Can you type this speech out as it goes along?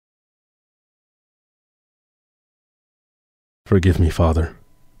Forgive me, Father,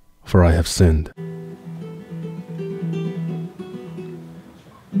 for I have sinned.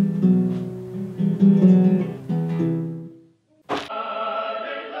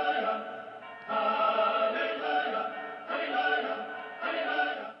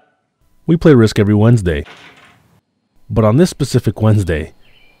 We play Risk every Wednesday, but on this specific Wednesday,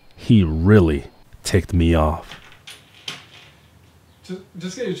 he really ticked me off.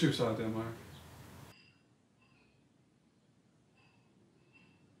 Just get your troops out there, Mark.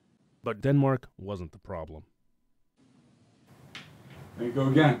 But Denmark wasn't the problem. There you go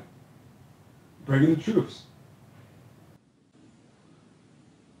again. Bringing the troops.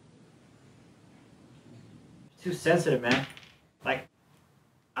 Too sensitive, man. Like,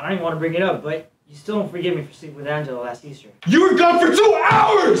 I don't even want to bring it up, but you still don't forgive me for sleeping with Angela last Easter. You were gone for 2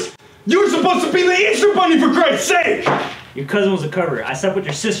 hours! You were supposed to be the Easter Bunny, for Christ's sake! Your cousin was a cover. I slept with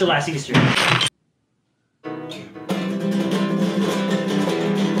your sister last Easter.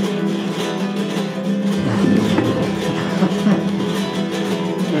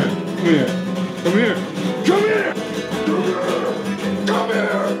 Come here. Come here. Come here! Come here! Come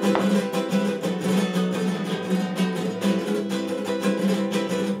here!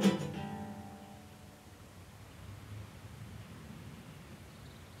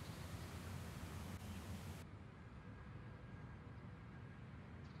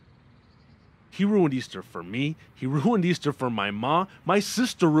 He ruined Easter for me. He ruined Easter for my ma. My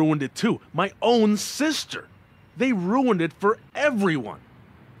sister ruined it too. My own sister. They ruined it for everyone.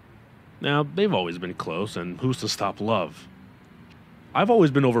 Now, they've always been close, and who's to stop love? I've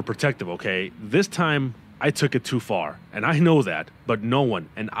always been overprotective, okay? This time, I took it too far, and I know that, but no one,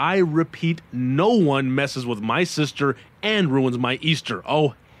 and I repeat, no one messes with my sister and ruins my Easter.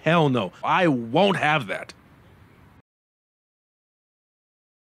 Oh, hell no. I won't have that.